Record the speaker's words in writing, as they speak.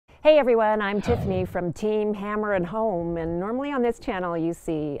Hey everyone, I'm Tiffany from Team Hammer and Home, and normally on this channel you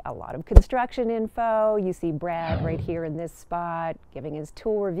see a lot of construction info. You see Brad right here in this spot giving his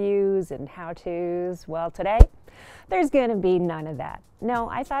tool reviews and how-tos. Well, today there's gonna be none of that. No,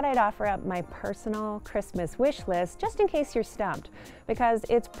 I thought I'd offer up my personal Christmas wish list just in case you're stumped, because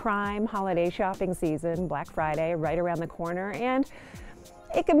it's prime holiday shopping season, Black Friday right around the corner, and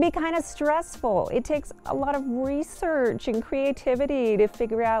it can be kind of stressful. It takes a lot of research and creativity to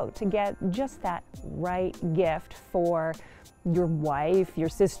figure out to get just that right gift for your wife, your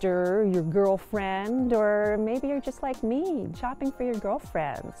sister, your girlfriend, or maybe you're just like me, shopping for your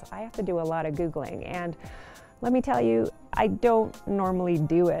girlfriends. I have to do a lot of Googling, and let me tell you, I don't normally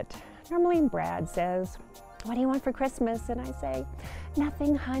do it. Normally Brad says, "What do you want for Christmas?" And I say,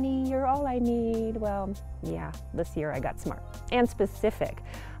 "Nothing, honey, you're all I need." Well, yeah, this year I got smart and specific.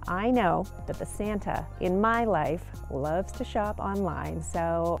 I know that the Santa in my life loves to shop online,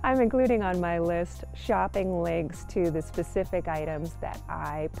 so I'm including on my list shopping links to the specific items that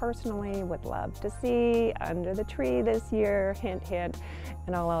I personally would love to see under the tree this year, hint, hint,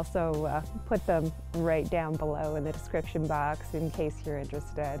 and I'll also put them right down below in the description box in case you're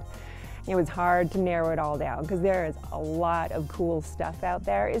interested. It was hard to narrow it all down because there is a lot of cool stuff out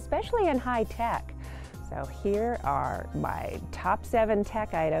there, especially in high tech. So here are my top 7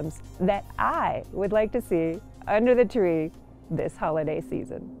 tech items that I would like to see under the tree this holiday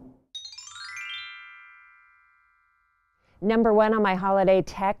season. Number 1 on my holiday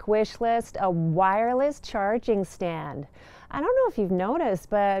tech wish list, a wireless charging stand. I don't know if you've noticed,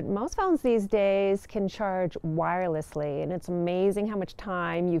 but most phones these days can charge wirelessly, and it's amazing how much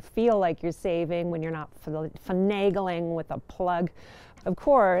time you feel like you're saving when you're not finagling with a plug. Of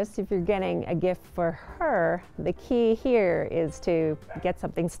course, if you're getting a gift for her, the key here is to get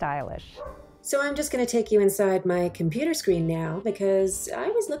something stylish. So I'm just going to take you inside my computer screen now because I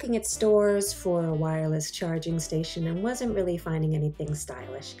was looking at stores for a wireless charging station and wasn't really finding anything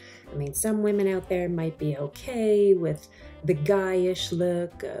stylish. I mean, some women out there might be okay with the guyish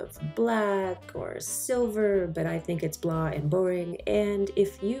look of black or silver, but I think it's blah and boring. And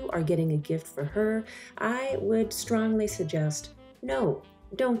if you are getting a gift for her, I would strongly suggest, no,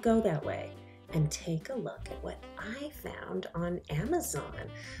 don't go that way. And take a look at what I found on Amazon.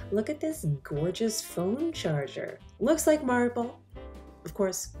 Look at this gorgeous phone charger. Looks like marble. Of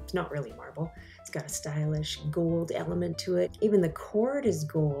course, it's not really marble. It's got a stylish gold element to it. Even the cord is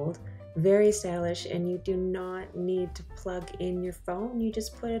gold, very stylish, and you do not need to plug in your phone. You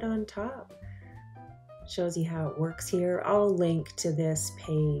just put it on top. Shows you how it works here. I'll link to this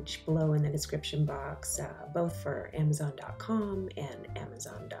page below in the description box, both for Amazon.com and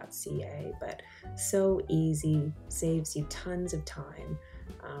Amazon.ca, but so easy, saves you tons of time.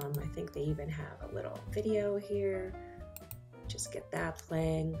 I think they even have a little video here. Just get that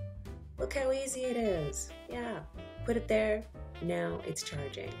playing. Look how easy it is. Yeah, put it there, now it's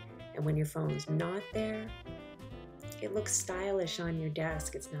charging. And when your phone's not there, it looks stylish on your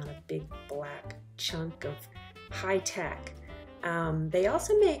desk. It's not a big black chunk of high tech. They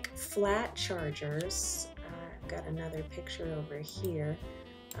also make flat chargers. I've got another picture over here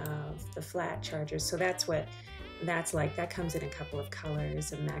of the flat chargers. So that's what that's like. That comes in a couple of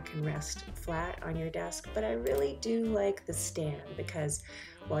colors and that can rest flat on your desk. But I really do like the stand because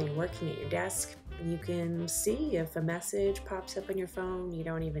while you're working at your desk, you can see if a message pops up on your phone. You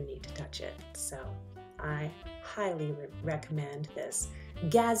don't even need to touch it. So I highly recommend this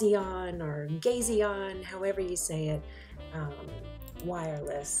Gazion or Gazion, however you say it,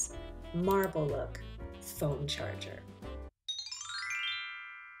 wireless marble look phone charger.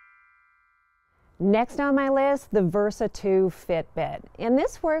 Next on my list, the Versa 2 Fitbit. And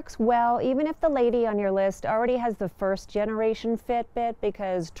this works well even if the lady on your list already has the first generation Fitbit,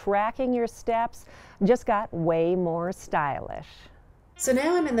 because tracking your steps just got way more stylish. So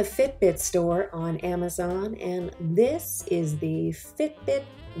now I'm in the Fitbit store on Amazon, and this is the Fitbit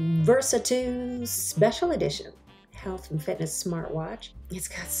Versa 2 Special Edition Health and Fitness Smartwatch. It's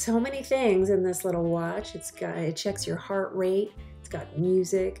got so many things in this little watch. It checks your heart rate, it's got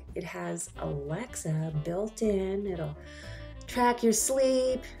music, it has Alexa built in, it'll track your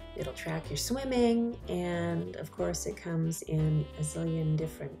sleep, it'll track your swimming, and of course it comes in a zillion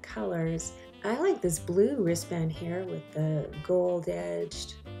different colors. I like this blue wristband here with the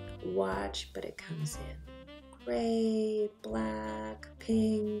gold-edged watch, but it comes in gray, black,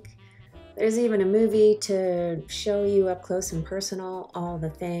 pink. There's even a movie to show you up close and personal all the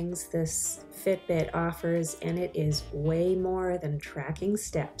things this Fitbit offers, and it is way more than tracking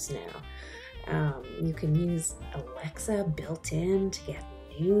steps now. You can use Alexa built in to get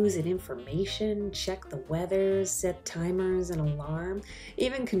news and information, check the weather, set timers and alarm,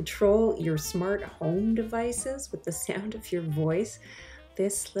 even control your smart home devices with the sound of your voice.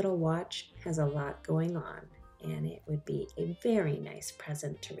 This little watch has a lot going on, and it would be a very nice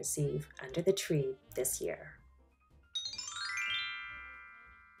present to receive under the tree this year.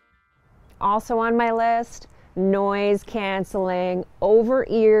 Also on my list, noise canceling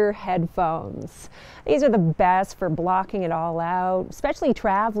over-ear headphones. These are the best for blocking it all out, especially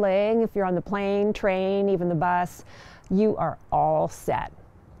traveling. If you're on the plane, train, even the bus, you are all set.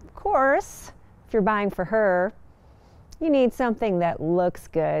 Of course, if you're buying for her, you need something that looks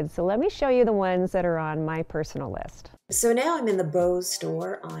good. So let me show you the ones that are on my personal list. So now I'm in the BOSE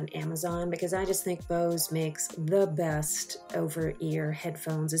store on Amazon because I just think BOSE makes the best over-ear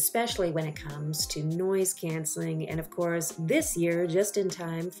headphones, especially when it comes to noise canceling. And of course, this year, just in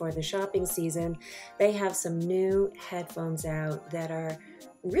time for the shopping season, they have some new headphones out that are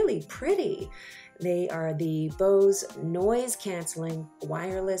really pretty. They are the BOSE Noise Canceling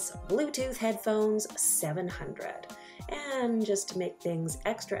Wireless Bluetooth Headphones 700. And just to make things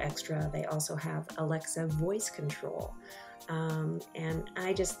extra, they also have Alexa voice control. And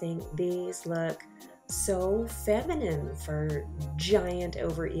I just think these look so feminine for giant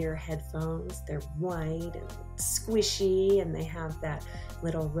over-ear headphones. They're white and squishy, and they have that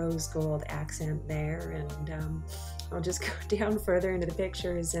little rose gold accent there. And I'll just go down further into the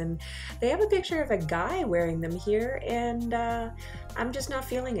pictures, and they have a picture of a guy wearing them here, and I'm just not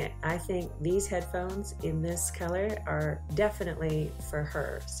feeling it. I think these headphones in this color are definitely for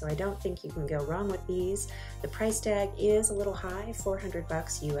her, so I don't think you can go wrong with these. The price tag is a little high,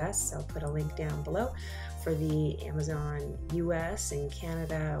 $400 US. I'll put a link down below for the Amazon US and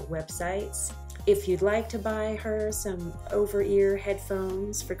Canada websites. If you'd like to buy her some over-ear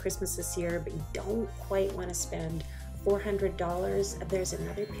headphones for Christmas this year, but you don't quite want to spend $400, there's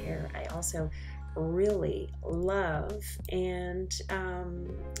another pair I also really love, and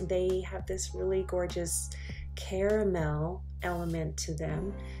they have this really gorgeous caramel element to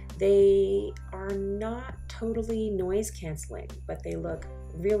them. They are not totally noise canceling, but they look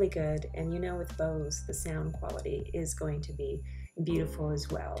really good, and you know, with BOSE, the sound quality is going to be beautiful as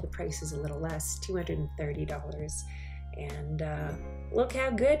well. The price is a little less, $230, and look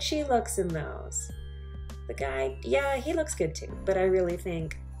how good she looks in those. The guy, yeah, he looks good too, but I really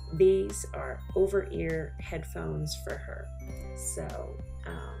think these are over-ear headphones for her. So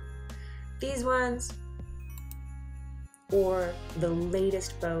these ones, or the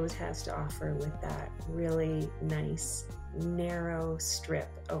latest BOSE has to offer with that really nice narrow strip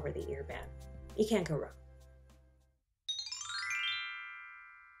over the ear band. You can't go wrong.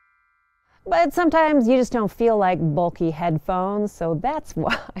 But sometimes you just don't feel like bulky headphones, so that's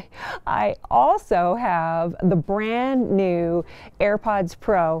why I also have the brand new AirPods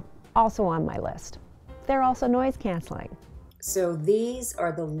Pro also on my list. They're also noise canceling. So these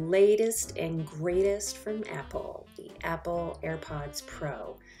are the latest and greatest from Apple, the Apple AirPods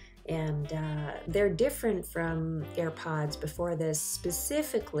Pro. And they're different from AirPods before this,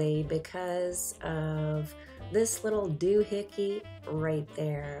 specifically because of this little doohickey right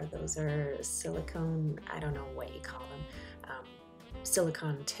there. Those are silicone, I don't know what you call them,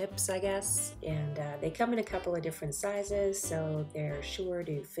 silicone tips, I guess. And they come in a couple of different sizes, so they're sure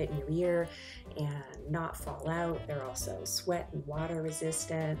to fit in your ear and not fall out. They're also sweat and water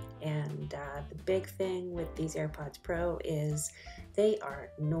resistant. And the big thing with these AirPods Pro is they are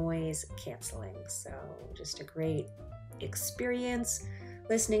noise canceling. So just a great experience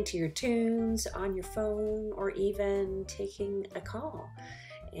listening to your tunes on your phone or even taking a call.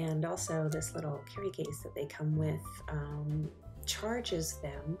 And also this little carry case that they come with charges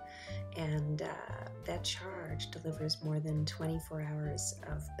them, and that charge delivers more than 24 hours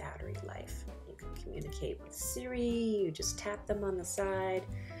of battery life. You can communicate with Siri, you just tap them on the side.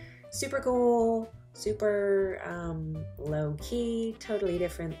 Super cool, super low key, totally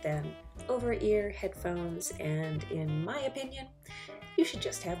different than over-ear headphones, and in my opinion, you should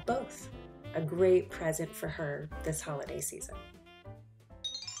just have both. A great present for her this holiday season.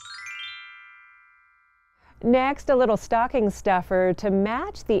 Next, a little stocking stuffer to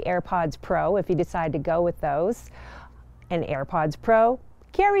match the AirPods Pro if you decide to go with those. An AirPods Pro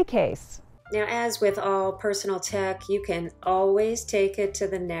carry case. Now, as with all personal tech, you can always take it to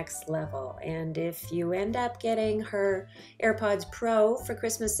the next level. And if you end up getting her AirPods Pro for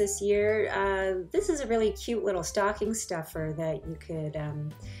Christmas this year, this is a really cute little stocking stuffer that you could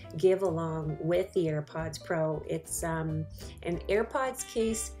give along with the AirPods Pro. It's an AirPods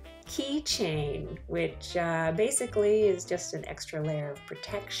case keychain, which basically is just an extra layer of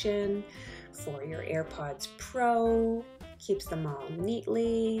protection for your AirPods Pro keeps them all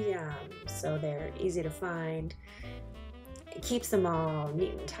neatly, so they're easy to find. It keeps them all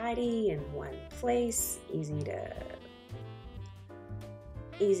neat and tidy in one place, easy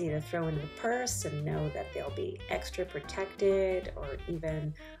to throw into the purse and know that they'll be extra protected, or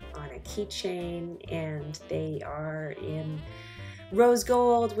even on a keychain. And they are in rose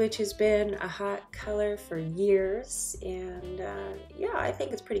gold, which has been a hot color for years. And yeah, I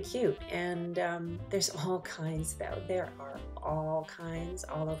think it's pretty cute. And there's all kinds though. There are all kinds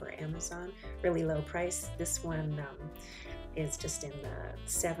all over Amazon, really low price. This one is just in the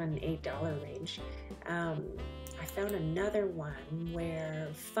 $7–8 range. I found another one where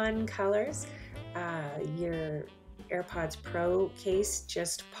fun colors, your AirPods Pro case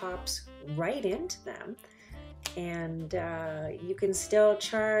just pops right into them, and you can still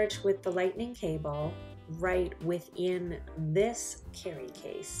charge with the lightning cable right within this carry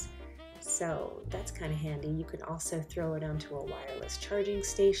case. So that's kind of handy. You can also throw it onto a wireless charging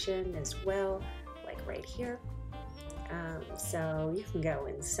station as well, like right here. So you can go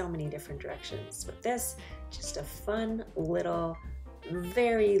in so many different directions with this. Just a fun little,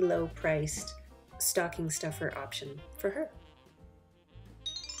 very low priced stocking stuffer option for her.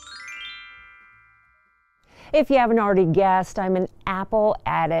 If you haven't already guessed, I'm an Apple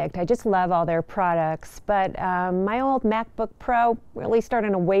addict. I just love all their products, but my old MacBook Pro really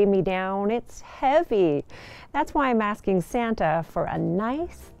starting to weigh me down. It's heavy. That's why I'm asking Santa for a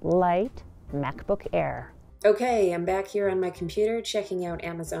nice, light MacBook Air. Okay, I'm back here on my computer checking out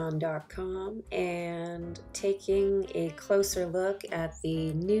Amazon.com and taking a closer look at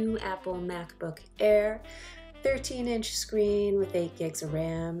the new Apple MacBook Air. 13-inch screen with 8 gigs of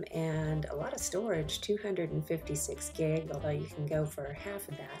RAM and a lot of storage, 256 gig, although you can go for half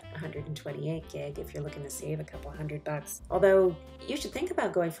of that, 128 gig, if you're looking to save a couple $100. Although you should think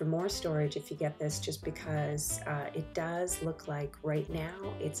about going for more storage if you get this, just because it does look like right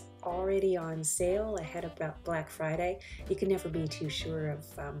now it's already on sale ahead of Black Friday. You can never be too sure of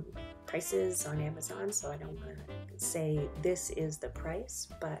prices on Amazon, so I don't want to say this is the price,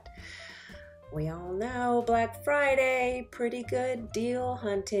 but we all know Black Friday, pretty good deal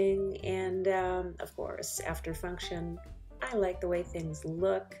hunting, and of course, after function, I like the way things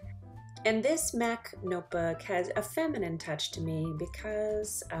look. And this Mac notebook has a feminine touch to me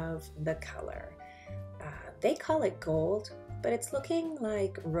because of the color. They call it gold, but it's looking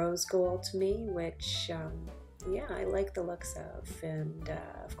like rose gold to me, which, yeah, I like the looks of. And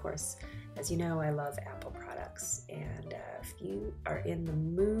of course, as you know, I love Apple products, and if you are in the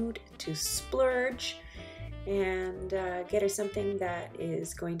mood to splurge and get her something that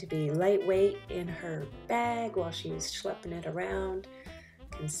is going to be lightweight in her bag while she's schlepping it around,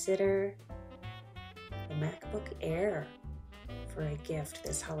 consider the MacBook Air for a gift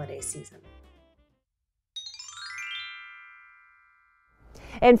this holiday season.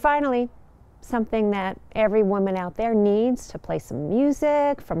 And finally, something that every woman out there needs to play some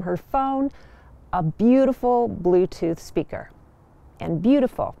music from her phone, a beautiful Bluetooth speaker. And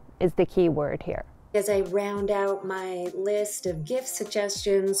beautiful is the key word here. As I round out my list of gift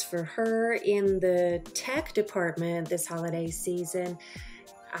suggestions for her in the tech department this holiday season,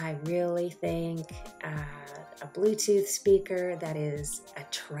 I really think a Bluetooth speaker that is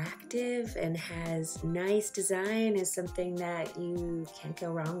attractive and has nice design is something that you can't go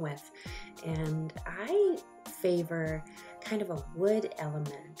wrong with. And I favor kind of a wood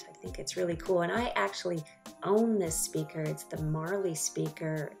element. I think it's really cool. And I actually own this speaker. It's the MARLEY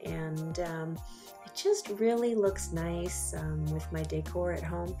speaker, and it just really looks nice with my decor at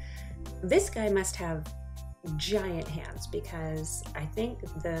home. This guy must have giant hands, because I think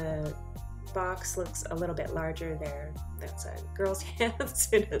the box looks a little bit larger there. That's a girl's hands,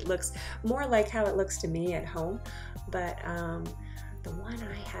 and it looks more like how it looks to me at home. But the one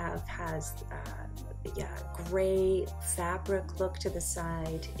I have has yeah, gray fabric look to the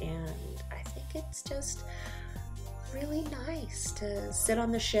side, and I think it's just really nice to sit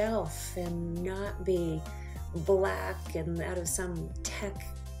on the shelf and not be black and out of some tech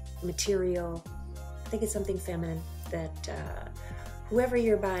material. I think it's something feminine that whoever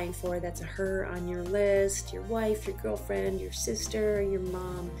you're buying for, that's a her on your list, your wife, your girlfriend, your sister, your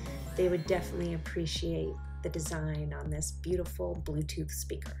mom, they would definitely appreciate the design on this beautiful Bluetooth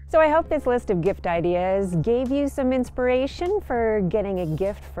speaker. So I hope this list of gift ideas gave you some inspiration for getting a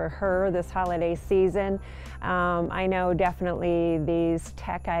gift for her this holiday season. I know definitely these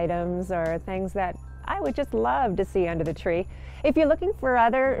tech items are things that I would just love to see under the tree. If you're looking for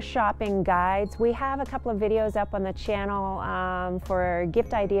other shopping guides, we have a couple of videos up on the channel for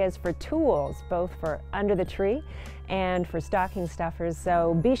gift ideas for tools, both for under the tree and for stocking stuffers,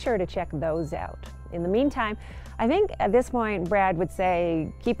 so be sure to check those out. In the meantime, I think at this point Brad would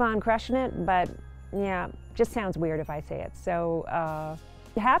say keep on crushing it, but yeah, just sounds weird if I say it. So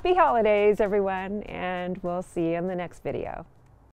happy holidays everyone, and we'll see you in the next video.